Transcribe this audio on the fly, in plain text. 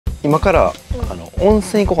今から温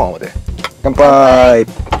泉行こうかなので。乾杯。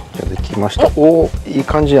じゃあできました。おお、いい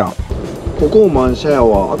感じやん。ここも満車や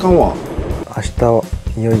わ。あかんわ。明日は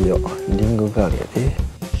いよいよリングガールや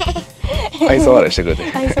で。愛想笑いしてくれて。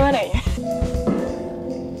愛想笑いや。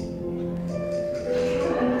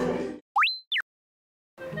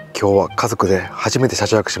今日は家族で初めて車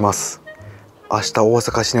中泊します。明日大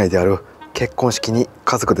阪市内である結婚式に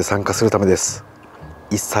家族で参加するためです。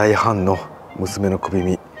1歳半の娘の首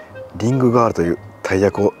にリングガールという大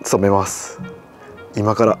役を務めます。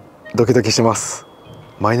今からドキドキします。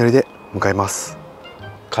前乗りで向かいます。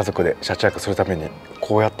家族で車中泊するために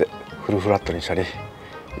こうやってフルフラットにしたり、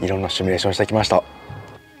いろんなシミュレーションしてきました。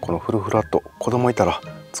このフルフラット、子供いたら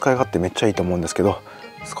使い勝手めっちゃいいと思うんですけど、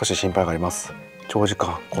少し心配があります。長時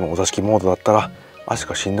間このお座敷モードだったら足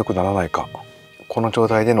がしんどくならないか。この状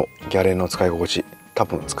態でのギャレンの使い心地、多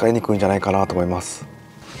分使いにくいんじゃないかなと思います。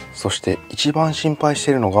そして一番心配し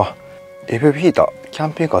ているのが FF ヒーター、キャ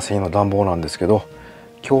ンピングカー専用の暖房なんですけど、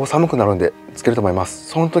今日寒くなるんでつけると思います。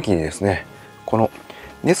その時にですね、この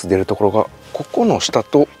熱出るところがここの下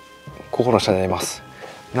とここの下になります。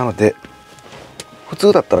なので普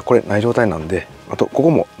通だったらこれない状態なんで、あとこ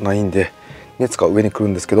こもないんで熱が上に来る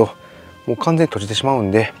んですけど、もう完全に閉じてしまう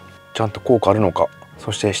んで、ちゃんと効果あるのか、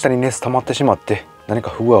そして下に熱溜まってしまって何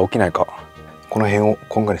か不具合起きないか、この辺を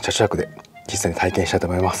今回の車中泊で実際に体験したいと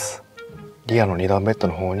思います。リアの2段ベッド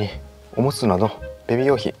の方におむつなどベビー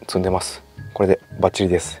用品積んでます。これでバッチリ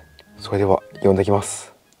です。それでは呼んできま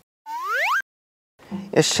す。よ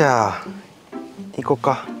っしゃー、行こう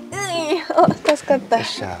か。うん、お、助かった。よっ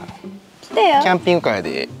しゃ来たよ。キャンピングカーや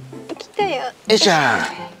で。来たよ。よっしゃ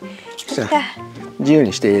ー。よっしゃ、自由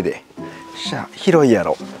にしてええで。よっしゃ、広いや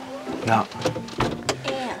ろな。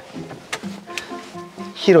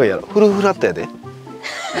広いやろ。フルフラットやで。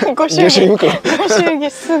ご祝儀。ご祝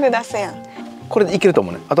儀すぐ出すやん。これでいけると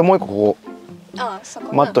思うね。あともう一個ここ。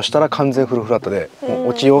マットしたら完全フルフラットで、もう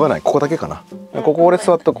落ちようがない。ここだけかな。ここ俺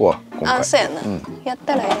座っとくわ。今回。あ、そうやな。やっ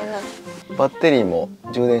たらええな。バッテリーも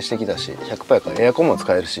充電してきたし、100%やからエアコンも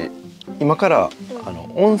使えるし、今から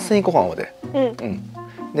温泉行こうかなので。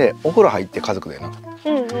で、お風呂入って家族でな。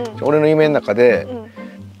俺の夢の中で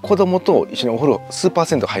子供と一緒にお風呂スーパー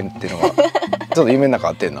銭湯入るっていうのがちょっと夢の中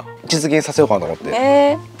あってんな。実現させようかなと思っ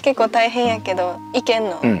て。結構大変やけどいけん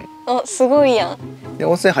の。お、すごいやん。で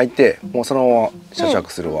温泉入ってもうそのまま車中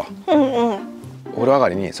泊するわ。お風呂上が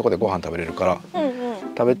りにそこでご飯食べれるから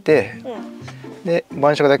食べて、で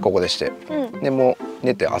晩酌だけここでして、でもう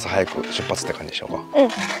寝て朝早く出発って感じでしょうか。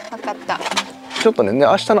分かった。ちょっとね、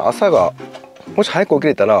明日の朝がもし早く起き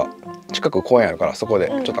れたら近く公園あるから、そこで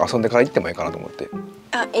ちょっと遊んでから行ってもいいかなと思って。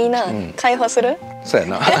あ、いいな。解放する。そうや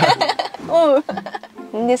な。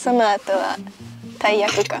でその後は大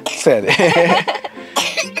役か。そうやで。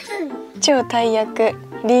超大役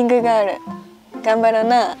リングガール頑張ろう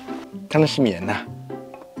な。楽しみやな。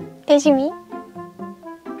楽しみ。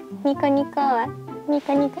ニコニコはニ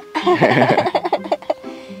コニコ。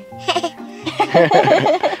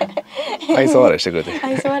愛想笑いしてくれて。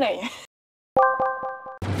愛想笑いや。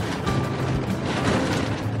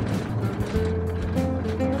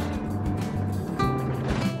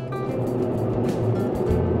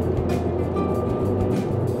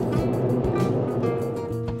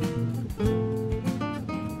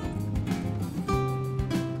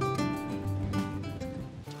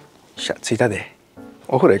着いたで。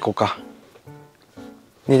お風呂行こうか。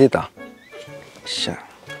寝てた。よっしゃ。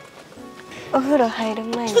お風呂入る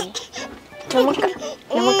前に飲もうか。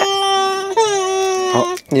飲もうか。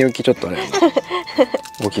あ、寝起きちょっとあれやな。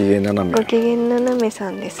ご機嫌斜め。ご機嫌斜めさ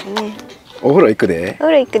んですね。お風呂行くで。お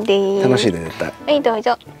風呂行くで。楽しいで絶対。はい、どう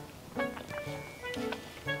ぞ。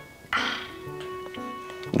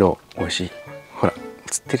どう？美味しい。ほら、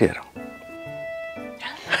釣ってるやろ。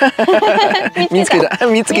見つけた。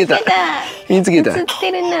見つけた。見つけた。釣っ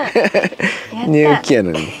てるな。寝起きや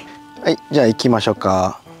のに。はい、じゃあ行きましょう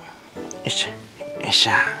か。よいしょ。よいし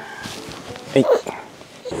ょ。はい。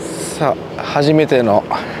さあ、初めての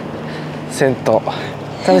銭湯。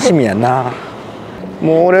楽しみやな。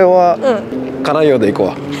もう俺は辛いようで行こう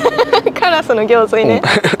わ。カラスの行水ね。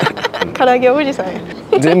唐揚げおじさんや。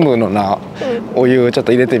全部のな、お湯ちょっ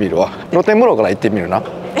と入れてみるわ。露天風呂から行ってみるな。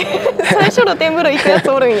最初露天風呂行くや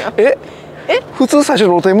つおるんや。普通最初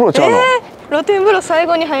露天風呂ちゃうの？露天風呂最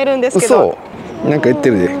後に入るんですけど。そう。なんか言って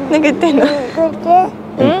るで。なんか言ってんの。行こうか。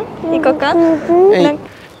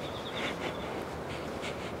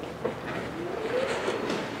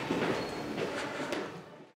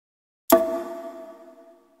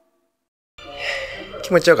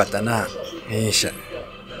気持ちよかったな。よいしょ。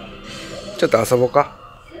ちょっと遊ぼうか。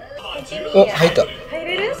お、入った。い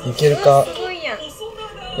けるか。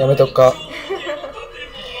やめとくか。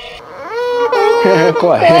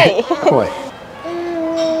怖い怖い。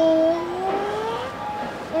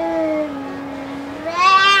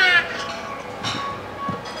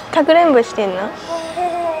かくれんぼしてんの？こ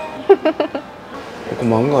こ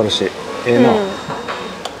漫画あるし、ええな。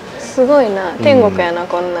すごいな、天国やな、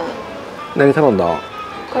こんなん。何頼んだ？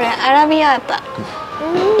これアラビアータ。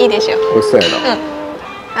いいでしょ。美味しそうやな。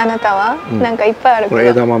あなたは？なんかいっぱいあるけど。これ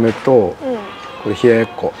枝豆と、これ冷ややっ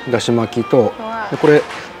こ、だし巻きと、でこれ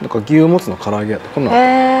なんか牛もつの唐揚げやって、こんなん。で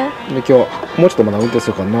今日もうちょっとまだ運転す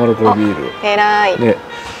るからノンアルコールビール。えらい。で、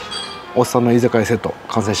おっさんの居酒屋セット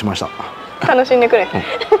完成しました。楽しんでくれ。は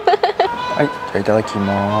い、じゃあいただき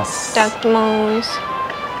ます。いただきます。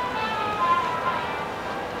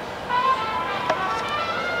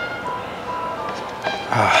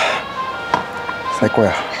最高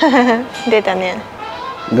や。出たね。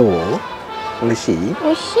どう？美味しい？美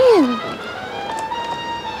味しい。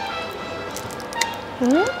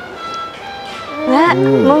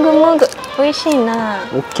もぐもぐ。美味しいな。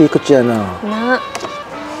大きい口やな。な。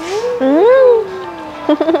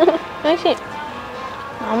美味しい。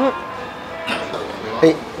は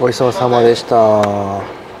い、ごちそうさまでした。ご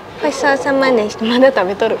ちそうさまでした。まだ食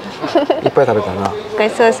べとる。いっぱい食べたな。ごち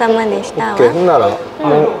そうさまでしたわ。オッケー。ほんならもう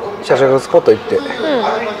車中泊スポット行って、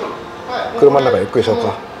車の中でゆっくりしよう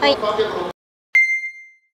か。はい。い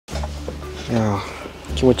やー、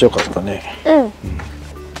気持ちよかったね。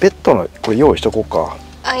ベッドのこれ用意しとこうか。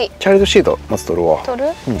はい。チャイルドシートまず取るわ。取る？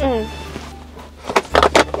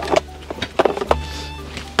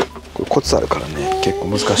これコツあるからね、結構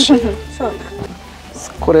難しい。そうだ。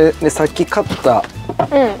これね、さっき買った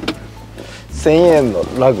1000円の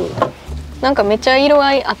ラグ。なんかめっちゃ色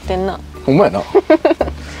合い合ってんな。ほんまやな。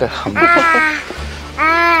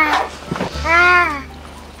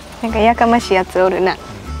なんかやかましいやつおるな。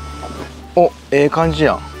お、ええ感じ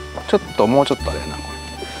やん。ちょっともうちょっとあれやな。こ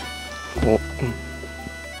う、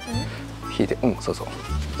引いて、そうそう。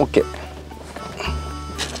オッケー。じ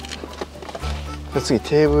ゃあ次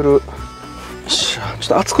テーブル。よっしゃ、ちょっ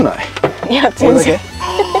と熱くない？いや、全然。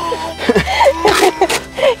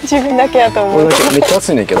自分だけやと思う。俺だけめっちゃ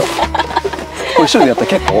熱いねんけど。これ一人でやったら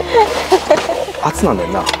結構熱なんだよ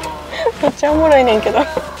な。めっちゃおもろいねんけど。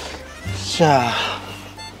しゃあ。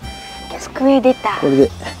机出た。これ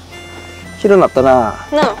で広なったな。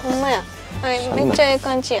なあ、ほんまや。はい、めっちゃええ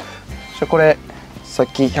感じや。じゃこれさっ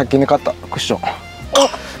き100均で買ったクッション。こ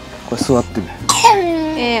れ座ってみる。え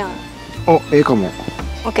えやん。お、ええかも。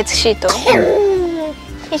おけつシート。よ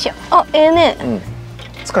いしょ。あ、ええね。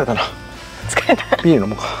疲れたな。疲れた。ビール飲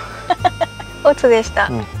もうか。おつでした。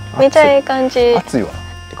めっちゃええ感じ。熱いわ。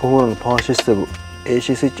エコフローのパワーシステム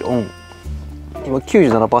AC スイッチオン。今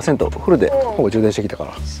 97% フルでほぼ充電してきたか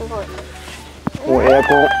ら。すごい。もうエア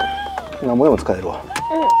コン何もでも使えるわ。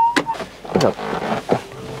じゃあ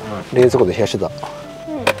冷蔵庫で冷やしてた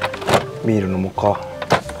ビール飲もうか。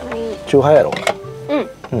チューハイやろ。じ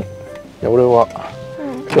ゃあ俺は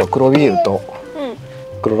今日は黒ビールと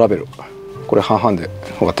黒ラベル、これ半々で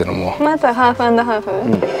分かってるのも。またハーフ&ハーフ。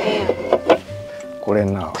これ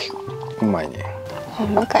な、うまいね。ほ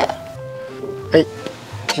んまかよ。はい、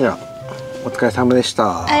じゃあお疲れ様でした。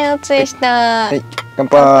はい、おつでした。はい、乾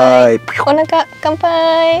杯。お腹乾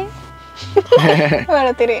杯。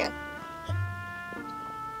笑ってるやん。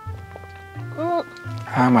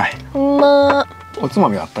あ、うまい。ほんま。おつま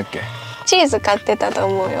みあったっけ？チーズ買ってたと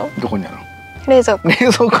思うよ。どこにあるの？冷蔵庫。冷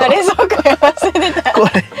蔵庫。冷蔵庫や忘れてた。これ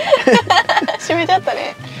閉めちゃった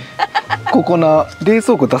ね。ここな、冷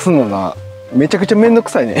蔵庫出すのな、めちゃくちゃめんど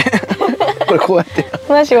くさいね。これこうやって。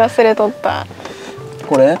マジ忘れとった。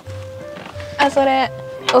これ？あ、それ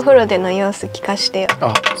お風呂での様子聞かしてよ。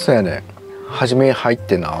あ、そうやね。初め入っ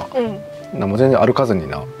てな、もう全然歩かずに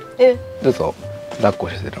な。ずっと抱っこ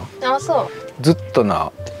してるの。あ、そう。ずっと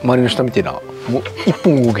な、周りの下見てな、もう一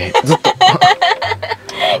本動けへん。ずっと。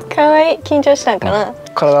可愛い。緊張したんかな。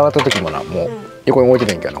体洗った時もな、もう横に置いて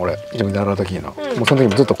てんけどな、俺自分で洗う時にな、もうその時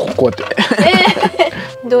もずっとこうやって。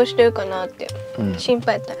どうしてるかなって心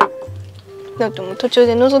配やったら。だってもう途中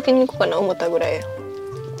で覗きに行こうかな思ったぐらい。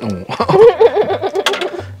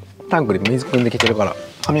タンクに水汲んできてるから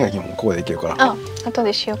歯磨きもここでできるから。あ、後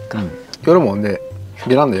でしよっか。夜もんで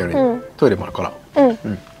ベランダよりトイレもあるから。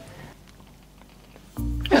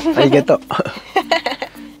ありがとう。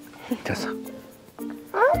じゃあさ、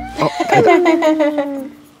あ、食べた。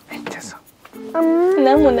じゃあさ、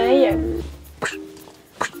なんもないやん。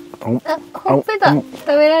あ、ほっぺた食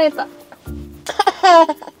べられた。い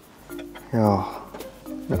や、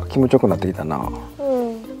なんか気持ちよくなってきたな。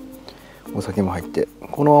お酒も入って、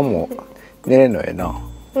このままもう寝れんのええな。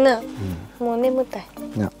な、もう眠たい。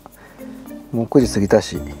な、もう9時過ぎた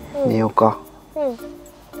し、寝ようか。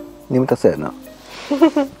眠たそうやな。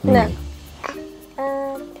な。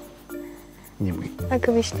眠い。あ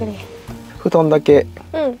くびしてる。布団だけ、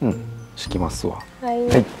敷きますわ。はい。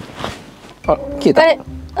あ、消えた。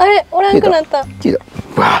あれ、おらんくなった。消え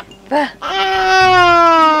た。わあ。わ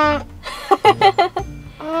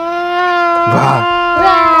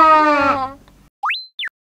あ。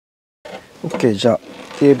オッケー、じゃあ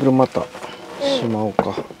テーブルまたしまおうか。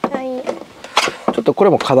はい。ちょっとこれ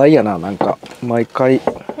も課題やな、なんか毎回。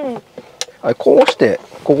あ、こうして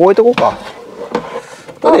ここ置いとこうか。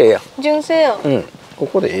これでええやん。純正やん。こ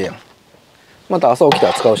こでええやん。また朝起きた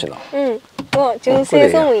ら使うしな。わ、純正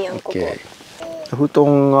ゾーンやん、ここ。布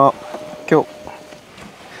団が今日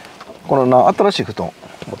このな新しい布団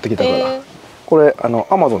持ってきたから、これ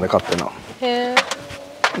Amazonで買ってな。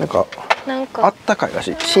なんかあったかいら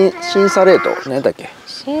しい。シンサレート何だっけ？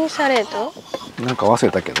シンサレート？なんか忘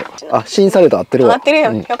れたけど。あ、シンサレート合ってるわ。合ってる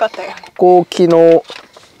よ。よかったよ。高機能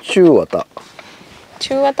中綿。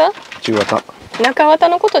中綿？中綿。中綿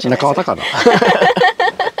のことじゃない？中綿かな。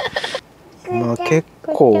まあ結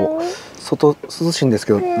構外涼しいんです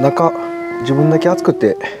けど、中自分だけ暑く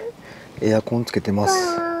てエアコンつけてま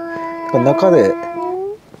す。中で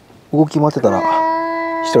動き回ってたら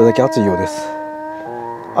一人だけ暑いようです。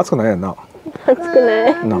暑くないやんな。暑くな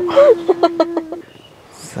いな。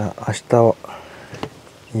さあ明日は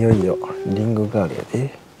いよいよリングガールや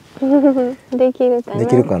で。できるかな。で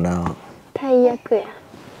きるかな。大役や。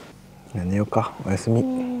寝ようか。おやすみ。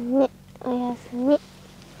おやすみ。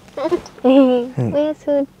おやす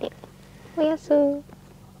って。おやす。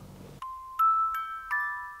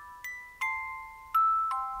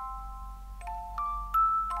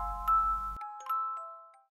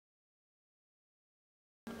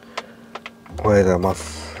おはようございま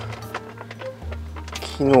す。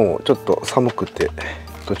昨日ちょっと寒くて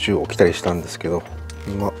途中起きたりしたんですけど、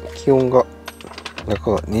今気温が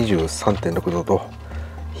中が 23.6 度と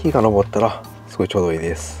日が昇ったらすごいちょうどいい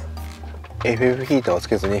です。 FF ヒーターをつ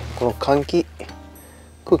けずにこの換気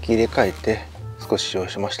空気入れ替えて少し使用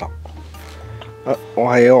しました。あ、お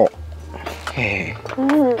はよう。起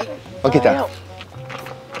きた。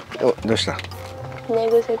どうした？寝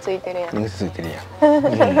癖ついてるやん。寝癖ついてるやん。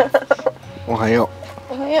おはよ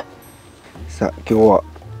う。おはよう。さあ今日は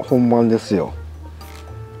本番ですよ。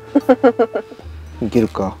いける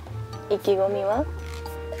か。意気込みは？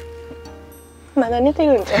まだ寝て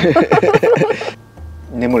るんじゃ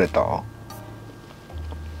ん。眠れた？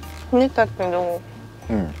寝たけど、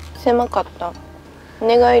狭かった。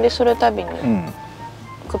寝返りするたびに、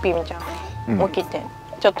クピミちゃん起きて、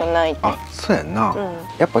ちょっと泣いて。あ、そうやんな。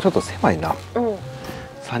やっぱちょっと狭いな。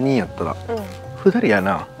3人やったら2人や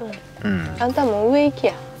な。あんたも上行き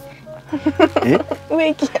や。え？上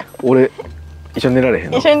行きや。俺一緒に寝られへ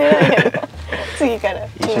んの？一緒に寝られへん。次から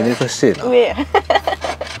一緒に寝させてな。上や。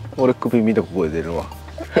俺首見てここで出るわ。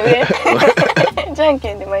上。じゃん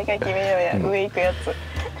けんで毎回決めようや。上行くやつ。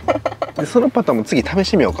でそのパターンも次試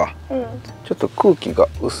してみようか。ちょっと空気が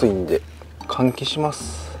薄いんで換気しま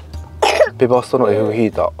す。ペバストの F ヒ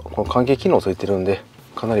ーター、この換気機能ついてるんで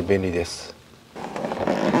かなり便利です。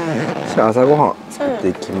じゃあ朝ごはん作って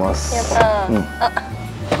いきます。やった。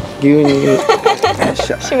牛乳。よっ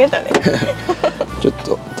しゃ。閉めたね。ちょっ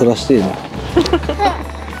と取らしていいの。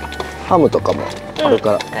ハムとかもある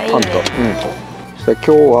から、パンと。そしたら今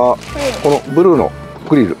日はこのブルーの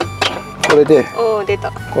グリル、これで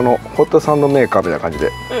このホットサンドメーカーみたいな感じ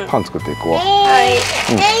でパン作っていくわ。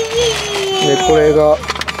でこれが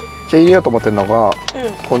じゃ入れようと思ってるのが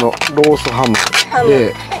このロースハム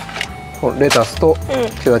で、このレタスと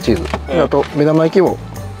チェダーチーズ、あと目玉焼きを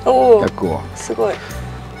焼くわ。すごい。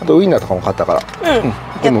あとウインナーとかも買ったから、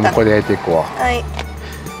でもこれで焼いていくわ。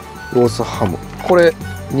ロースハム、これ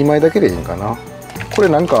2枚だけでいいんかな。これ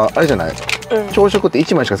なんかあれじゃない、朝食って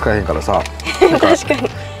1枚しか使えへんからさ、確かに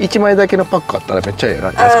1枚だけのパックあったらめっちゃええ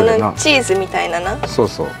な、安くてな。チーズみたいなな。そう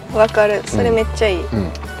そう、わかる。それめっちゃいい。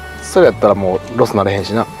それやったらもうロスなれへん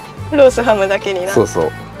しな。ロースハムだけにな。そうそう。や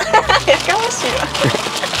かましいわ。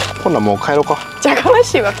こんなんもう帰ろうか。じゃかま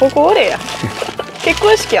しいわ。ここおれや。結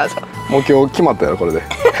婚式やぞ。もう今日決まったやろこれで。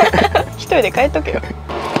一人で帰っとけよ。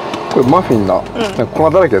これマフィンな、粉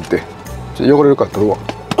だらけやって。汚れるから取るわ。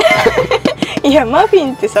いやマフィ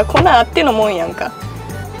ンってさ、粉あってのもんやんか。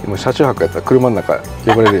でも車中泊やったら車の中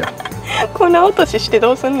汚れるやん。粉落としして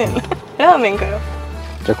どうすんねんな。ラーメンかよ。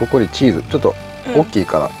じゃあここにチーズちょっと大きい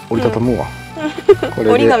から折りたたむわ。これ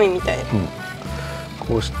で折り紙みたい。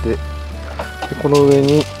こうしてでこの上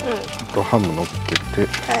にハム乗っけて、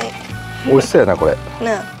美味しそうやなこれ。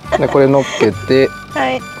でこれ乗っけて、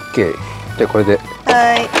OK。でこれで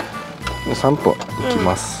3分いき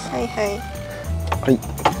ます。はい、じ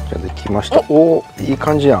ゃあできました。おお、いい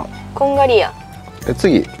感じやん。こんがりや。で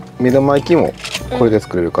次目玉焼きもこれで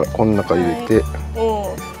作れるから、この中入れて、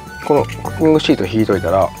このクッキングシート引いとい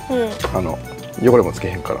たら、汚れもつけ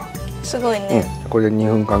へんから。すごいね。これで2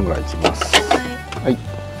分間ぐらいいきます。はい。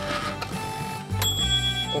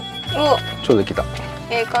ちょうどできた。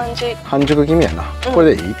ええ感じ。半熟気味やな。こ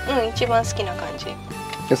れでいい？一番好きな感じ。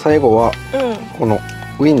で最後はこの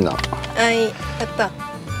ウインナー。はい、やった。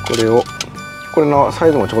これのサ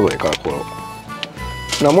イズもちょうどいいから、これ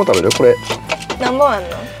何本食べる？これ何本あんの？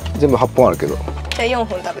全部8本あるけど。じゃあ4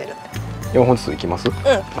本食べる。4本ずついきます？オ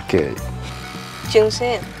ッケー。純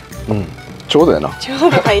正。ちょうどやな。ちょうど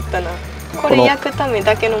入ったな。これ焼くため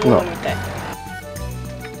だけのものみたい。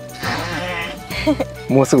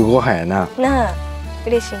もうすぐご飯やな。なあ、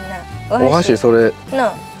嬉しいな。お箸それ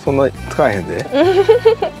なそんな使えへんで。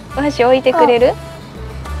お箸置いてくれる？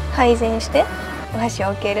配膳してお箸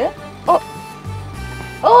置ける？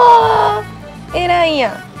おお、偉い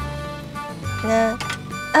やん。なあ、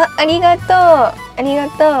ありがとう、ありが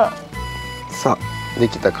とう。さあで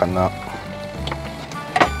きたかな。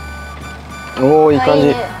おお、いい感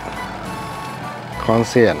じ。完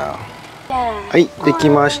成やな。はい、でき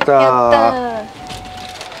ました。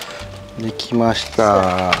できまし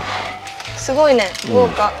た。すごいね、豪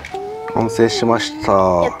華。完成しました。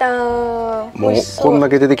やったー。もうこんだ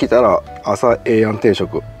け出てきたら朝ええやん定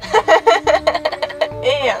食。え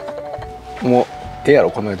えやん。もうええや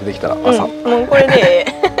ろ、こんだけ出てきたら朝。もうこれで。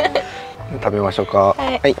食べましょうか。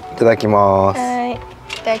はい、いただきます。はい、い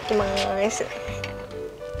ただきます。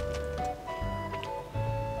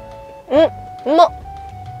うまっ。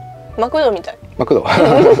マクドみたい。マクド。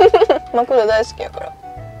マクド大好きやから。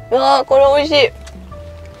うわー、これ美味しい。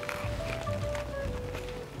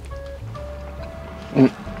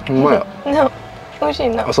うまいや。美味しい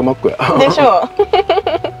な。朝マックや。でしょう。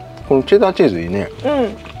このチェダーチーズいいね。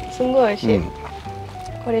すごい美味しい。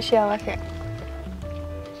これ幸せ。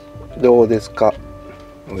どうですか。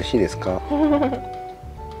美味しいですか。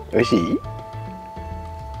美味しい。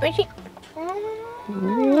美味しい。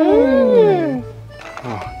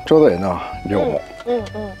ちょうどやな、量も。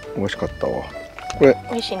美味しかったわ。これ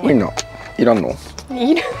美味しいね。みんないらんの？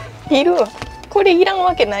いるわ。これいらん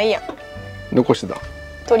わけないやん。残してた。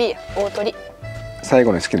鳥や、大鳥。最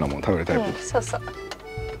後に好きなもん食べるタイプ。そうそう。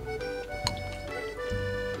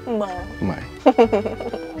うまい。うまい。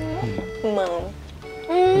うまい。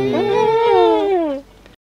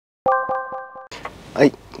は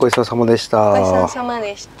い、ごちそうさまでした。ごちそうさま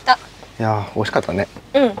でした。いやー、美味しかったね。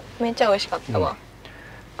めっちゃ美味しかったわ。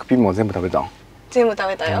クピも全部食べたん？全部食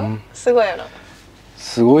べたよ。すごいやろ。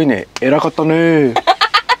すごいね、偉かったね。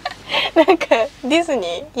なんかディズ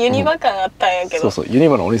ニーユニバ感あったんやけど。そうそう、ユニ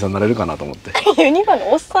バのお兄さんになれるかなと思って。ユニバ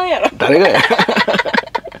のおっさんやろ。誰がや。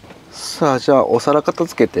さあ、じゃあお皿片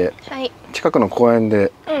付けて、近くの公園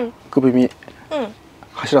で首身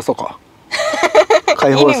走らそうか。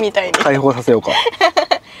解放させようか。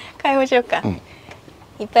解放しようか。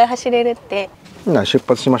いっぱい走れるって。みんな出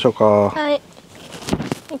発しましょうか。はい。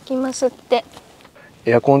行きますって。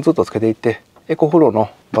エアコンずっとつけていって、エコフローの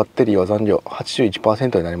バッテリーは残量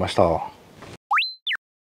 81% になりました。よ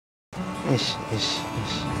しよしよし。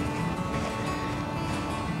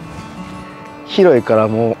広いから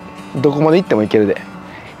もうどこまで行っても行けるで。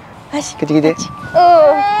よし。来て来て。よい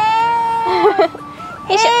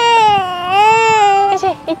しょ。よし、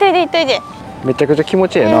行っといで行っといで。めちゃくちゃ気持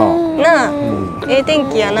ちいいな。なあ、ええ天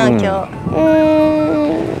気やな今日。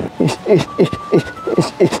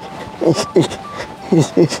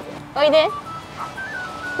おいで。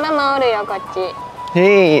ママおるよこっち。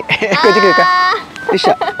へい、こっち来るか。よっし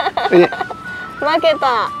ゃ。おいで。負け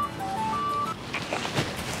た。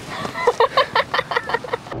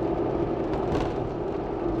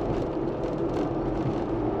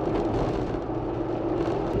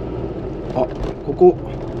あ、ここ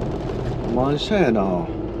満車やな。あ、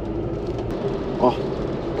こ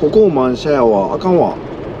こも満車やわ。あかんわ。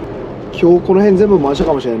今日この辺全部満車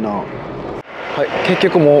かもしれんな。はい、結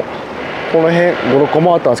局もうこの辺5、6個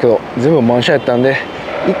回ったんですけど全部満車やったんで、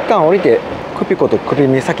一旦降りてクピコとクピ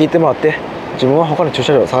ミ先行ってもらって、自分は他の駐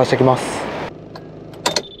車場を探してきます。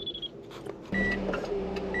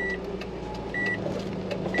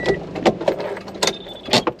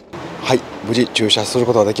はい、無事駐車する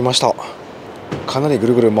ことができました。かなりぐ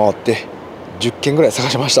るぐる回って10軒ぐらい探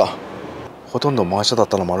しました。ほとんど満車だっ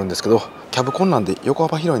たのもあるんですけど、キャブ困難で横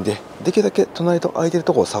幅広いんで、できるだけ隣と空いてる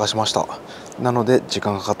ところを探しました。なので時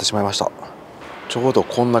間がかかってしまいました。ちょうど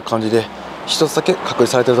こんな感じで一つだけ隔離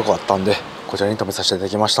されてるところあったんで、こちらに止めさせていただ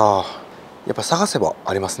きました。やっぱ探せば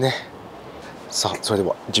ありますね。さあ、それで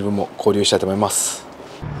は自分も合流したいと思います。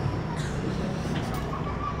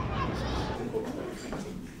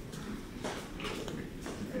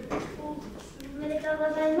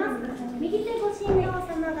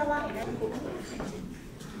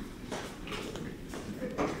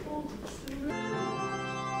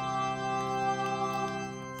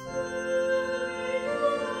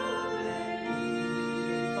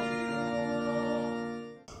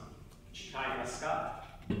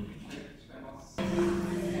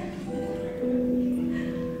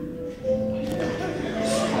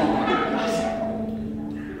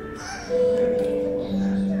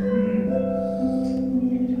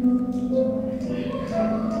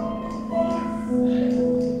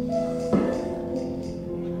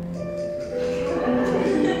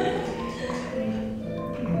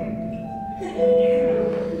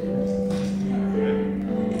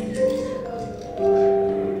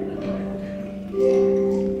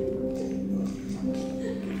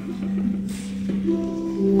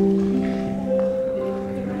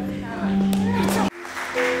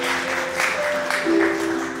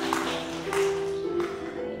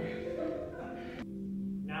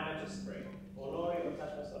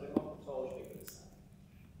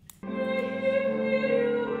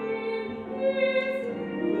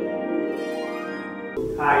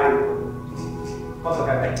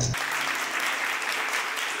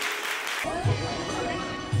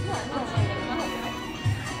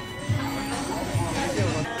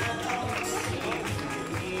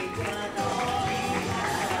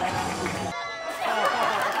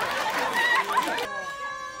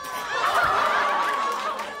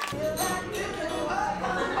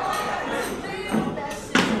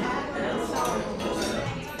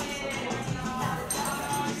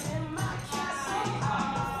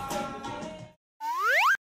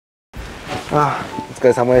ああ、お疲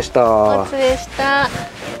れ様でした。お疲れした。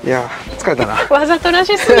いや、疲れたな。わざとら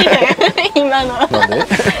しすぎて今の。なんで？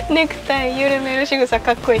ネクタイ緩める仕草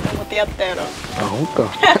かっこいいと思ってやったやろ。あ、ほんか。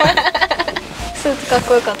スーツかっ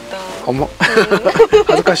こよかった。ほんま。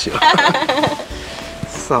恥ずかしいよ。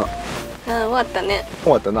さあ。終わったね。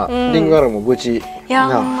終わったな。リングアロも無事。いや、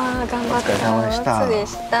ほんま頑張った。お疲れ様でした。お疲れ様で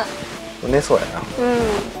した。寝そうやな。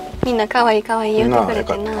みんな可愛い可愛い言ってくれ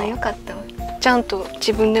てな、よかったわ。ちゃんと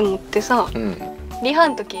自分で持ってさ、リハ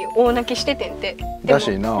の時大泣きしててんて。ら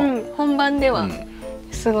しいな。本番では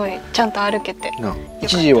すごいちゃんと歩けて。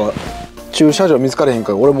一時は駐車場見つかれへん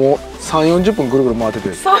から、俺も3、40分ぐるぐる回って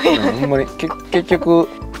て。そうや。ほんまに結局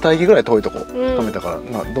2駅ぐらい遠いとこ止めたか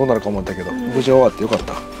ら、どうなるか思ったけど、無事終わってよかっ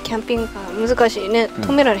た。キャンピングカー難しいね、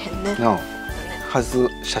止められへんね。初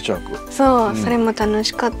車中泊。そう、それも楽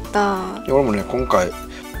しかった。俺もね、今回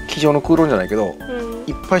机上の空論じゃないけど、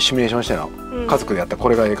いっぱいシミュレーションしてな、家族でやったらこ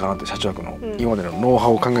れがいいかなって車中泊の今までのノウハ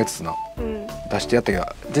ウを考えつつな、出してやったけど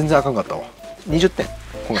全然あかんかったわ。20点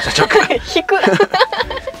今回車中泊。引く。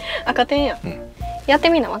赤点や。やって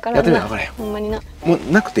みな分からんな。やってみな分からへん。ほんまにな。も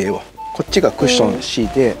うなくてええわ。こっちがクッション敷い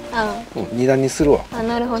て2段にするわ。あ、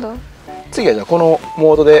なるほど。次はじゃあこの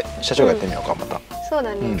モードで車中泊やってみようか。また。そう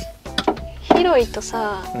だね。広いと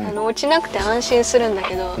さ、落ちなくて安心するんだ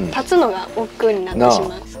けど、立つのが億劫になってし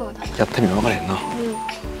まう。そうだ。やってみな分からへんな。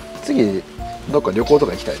次どっか旅行と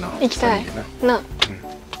か行きたいな。行きたいな。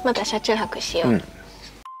また車中泊しよう。